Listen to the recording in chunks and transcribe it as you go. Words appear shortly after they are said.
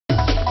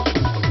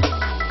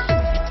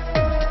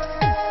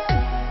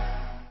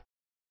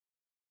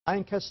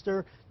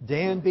Lancaster,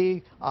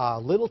 Danby,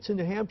 Littleton,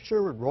 New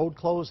Hampshire, road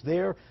closed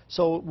there.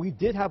 So we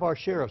did have our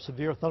share of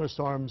severe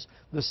thunderstorms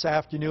this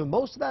afternoon.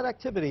 Most of that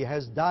activity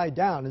has died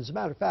down. As a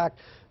matter of fact,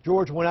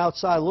 George went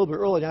outside a little bit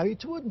early. Now, he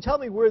wouldn't tell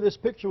me where this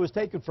picture was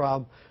taken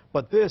from,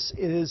 but this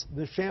is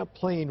the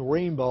Champlain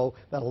rainbow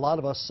that a lot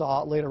of us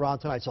saw later on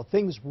tonight. So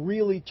things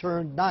really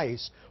turned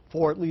nice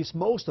for at least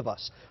most of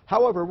us.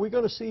 However, we're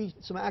going to see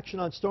some action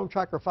on Storm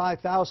Tracker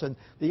 5000.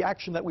 The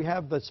action that we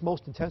have that's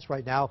most intense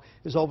right now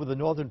is over the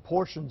northern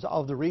portions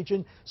of the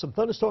region. Some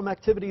thunderstorm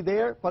activity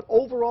there, but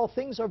overall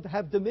things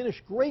have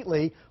diminished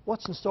greatly.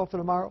 What's in store for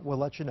tomorrow? We'll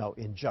let you know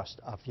in just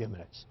a few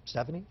minutes.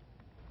 Stephanie?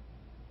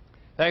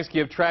 Thanks,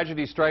 Gib.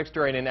 Tragedy strikes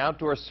during an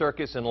outdoor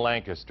circus in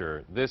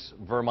Lancaster. This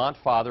Vermont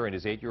father and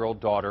his 8-year-old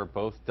daughter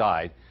both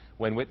died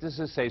when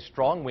witnesses say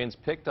strong winds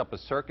picked up a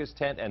circus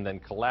tent and then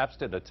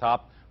collapsed it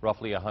atop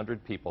roughly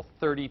 100 people.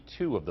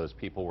 32 of those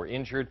people were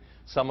injured,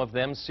 some of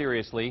them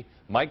seriously.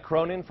 Mike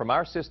Cronin from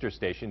our sister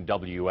station,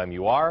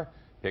 WMUR,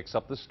 picks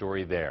up the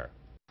story there.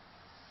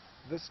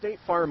 The state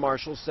fire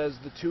marshal says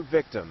the two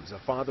victims, a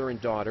father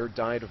and daughter,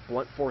 died of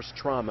blunt force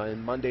trauma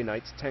in Monday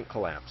night's tent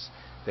collapse.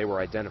 They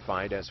were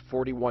identified as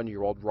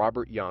 41-year-old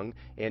Robert Young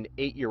and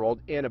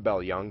 8-year-old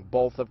Annabelle Young,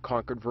 both of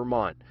Concord,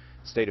 Vermont.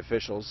 State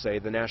officials say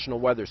the National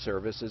Weather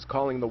Service is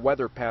calling the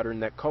weather pattern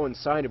that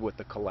coincided with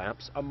the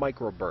collapse a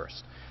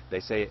microburst. They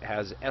say it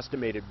has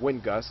estimated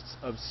wind gusts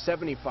of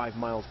 75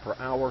 miles per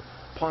hour,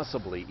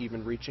 possibly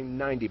even reaching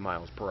 90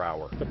 miles per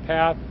hour. The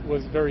path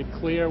was very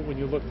clear when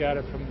you looked at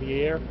it from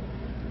the air,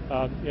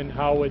 in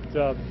how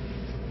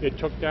it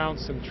took down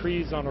some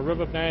trees on a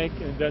riverbank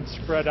and then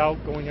spread out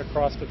going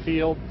across the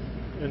field,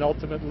 and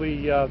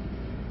ultimately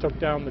took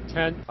down the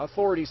tent.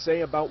 Authorities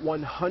say about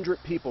 100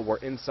 people were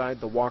inside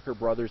the Walker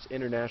Brothers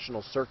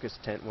International Circus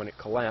tent when it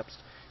collapsed,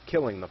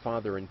 killing the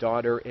father and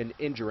daughter and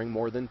injuring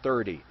more than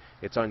 30.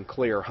 It's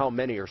unclear how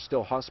many are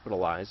still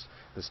hospitalized.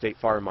 The state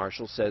fire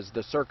marshal says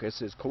the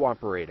circus is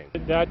cooperating.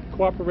 That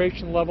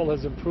cooperation level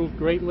has improved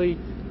greatly,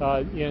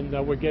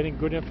 and we're getting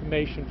good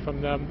information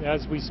from them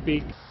as we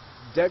speak.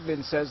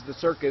 Degnan says the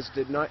circus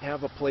did not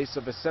have a place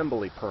of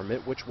assembly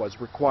permit, which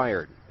was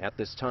required. At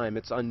this time,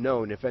 it's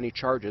unknown if any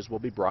charges will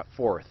be brought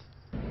forth.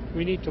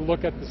 We need to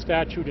look at the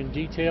statute in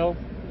detail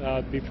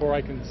before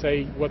I can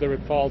say whether it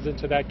falls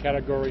into that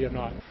category or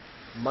not.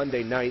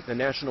 Monday night, the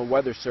National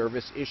Weather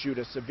Service issued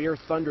a severe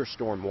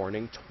thunderstorm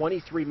warning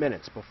 23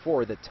 minutes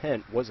before the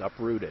tent was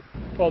uprooted.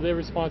 Well, their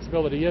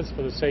responsibility is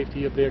for the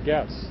safety of their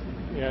guests,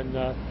 and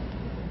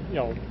you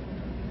know,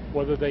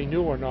 whether they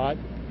knew or not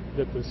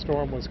that the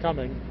storm was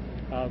coming,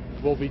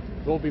 we'll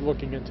be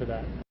looking into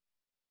that.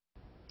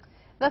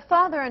 The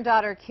father and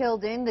daughter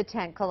killed in the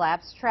tent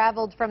collapse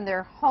traveled from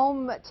their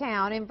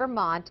hometown in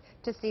Vermont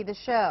to see the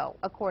show,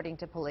 according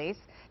to police.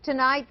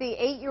 Tonight, the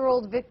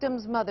 8-year-old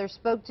victim's mother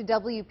spoke to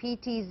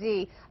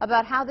WPTZ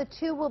about how the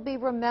two will be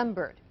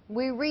remembered.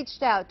 We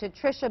reached out to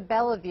Tricia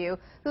Bellevue,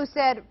 who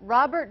said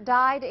Robert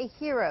died a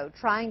hero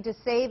trying to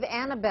save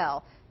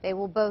Annabelle. They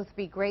will both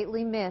be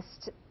greatly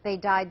missed. They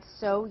died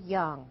so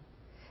young.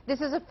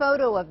 This is a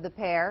photo of the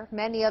pair.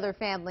 Many other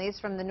families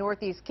from the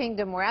Northeast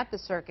Kingdom were at the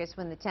circus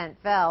when the tent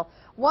fell.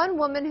 One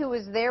woman who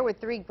was there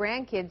with 3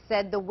 grandkids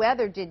said the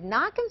weather did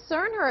not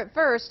concern her at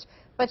first,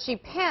 but she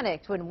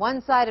panicked when one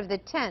side of the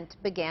tent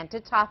began to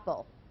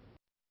topple.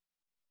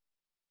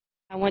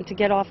 I went to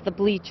get off the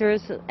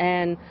bleachers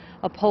and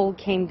a pole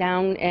came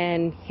down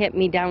and hit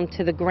me down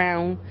to the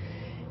ground,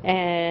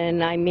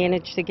 and I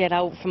managed to get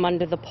out from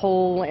under the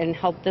pole and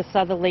help this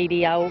other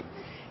lady out,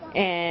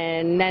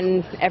 and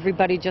then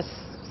everybody just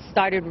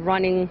started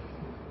running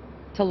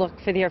to look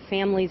for their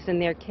families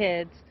and their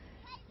kids.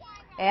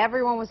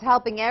 Everyone was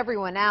helping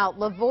everyone out.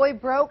 Lavoy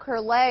broke her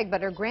leg,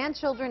 but her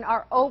grandchildren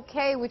are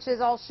okay, which is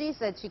all she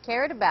said she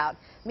cared about.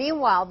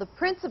 Meanwhile, the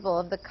principal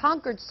of the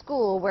Concord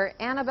school where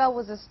Annabelle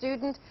was a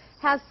student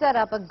has set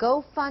up a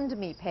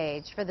GoFundMe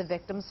page for the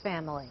victim's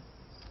family.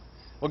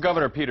 Well,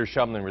 Governor Peter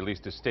Shumlin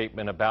released a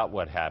statement about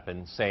what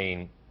happened,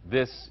 saying,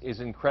 "This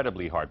is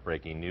incredibly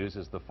heartbreaking news.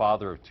 As the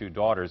father of 2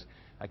 daughters,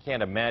 I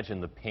can't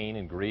imagine the pain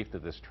and grief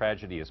that this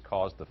tragedy has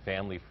caused the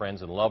family,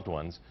 friends, and loved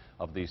ones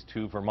of these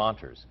 2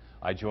 Vermonters.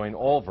 I join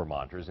all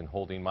Vermonters in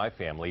holding my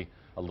family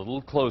a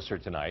little closer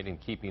tonight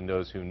and keeping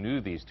those who knew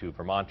these 2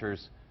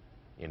 Vermonters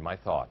in my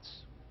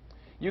thoughts."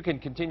 You can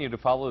continue to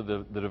follow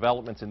the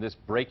developments in this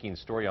breaking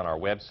story on our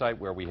website,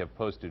 where we have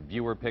posted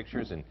viewer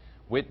pictures and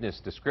witness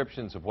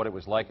descriptions of what it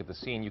was like at the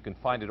scene. You can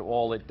find it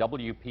all at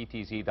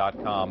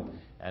WPTZ.com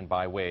and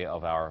by way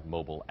of our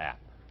mobile app.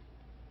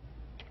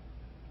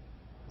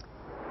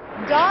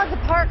 Dog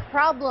park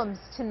problems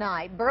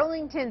tonight.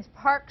 Burlington's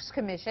Parks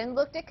Commission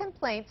looked at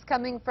complaints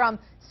coming from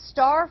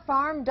Star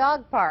Farm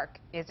Dog Park.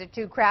 Is it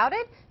too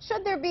crowded?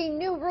 Should there be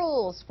new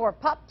rules for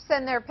pups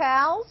and their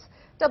pals?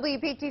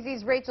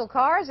 WPTZ's Rachel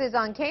Kars is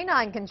on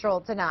canine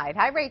control tonight.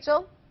 Hi,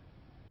 Rachel.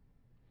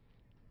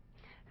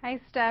 Hi,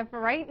 Steph.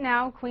 Right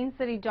now, Queen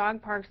City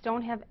dog parks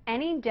don't have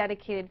any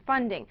dedicated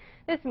funding.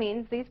 This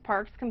means these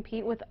parks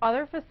compete with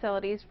other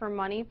facilities for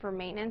money for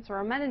maintenance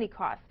or amenity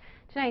costs.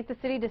 Tonight, the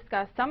city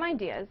discussed some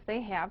ideas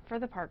they have for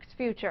the park's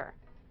future.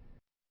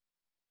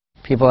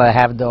 People that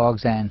have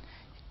dogs and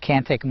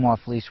can't take them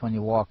off leash when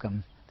you walk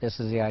them, this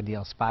is the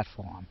ideal spot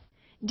for them.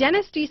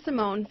 Dennis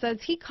DeSimone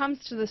says he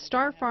comes to the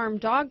Star Farm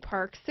Dog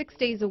Park 6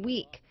 days a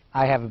week.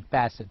 I have a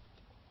Basset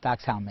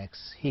Dachshund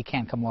mix. He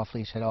can't come off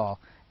leash at all,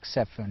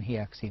 except for in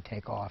here because he'd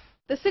take off.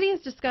 The city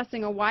is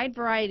discussing a wide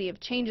variety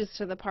of changes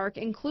to the park,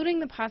 including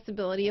the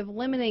possibility of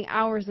limiting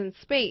hours and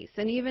space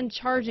and even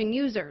charging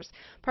users.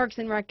 Parks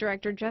and Rec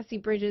Director Jesse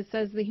Bridges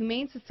says the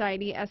Humane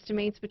Society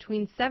estimates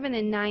between 7,000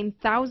 and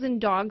 9,000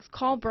 dogs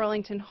call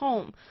Burlington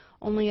home.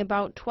 Only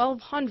about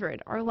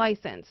 1,200 are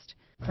licensed.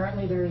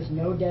 Currently, there is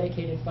no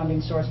dedicated funding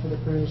source for the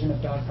provision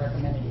of dog park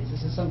amenities.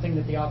 This is something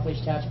that the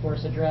off-leash task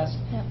force addressed,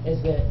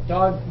 is that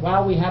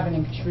while we have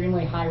an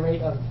extremely high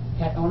rate of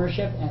pet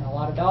ownership and a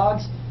lot of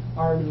dogs,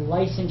 our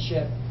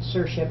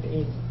censorship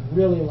is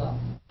really low.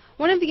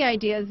 One of the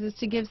ideas is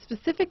to give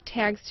specific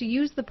tags to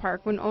use the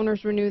park when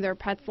owners renew their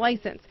pet's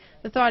license.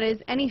 The thought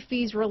is any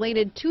fees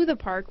related to the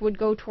park would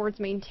go towards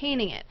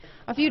maintaining it.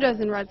 A few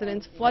dozen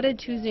residents flooded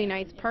Tuesday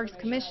night's Parks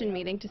Commission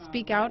meeting to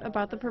speak out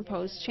about the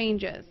proposed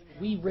changes.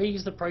 We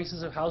raise the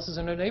prices of houses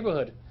in our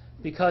neighborhood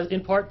because,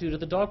 in part, due to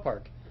the dog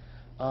park.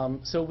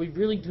 So we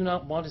really do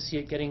not want to see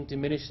it getting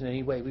diminished in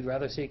any way. We'd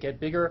rather see it get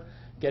bigger,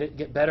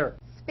 get better.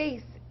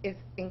 Space is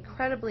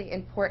incredibly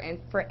important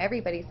for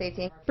everybody's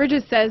safety.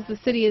 Bridges says the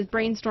city is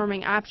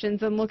brainstorming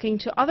options and looking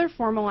to other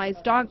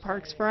formalized dog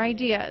parks for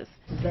ideas.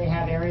 They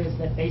have areas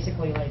that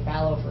basically lay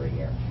fallow for a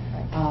year.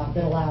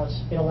 It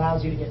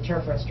allows you to get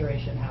turf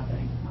restoration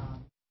happening.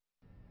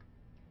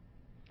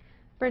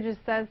 Bridges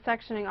says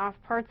sectioning off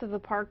parts of the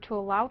park to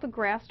allow the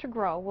grass to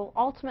grow will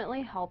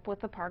ultimately help with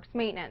the park's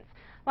maintenance.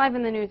 Live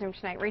in the newsroom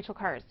tonight, Rachel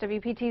Kars,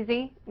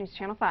 WPTZ News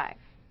Channel 5.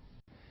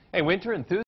 Hey, winter enthusiasts.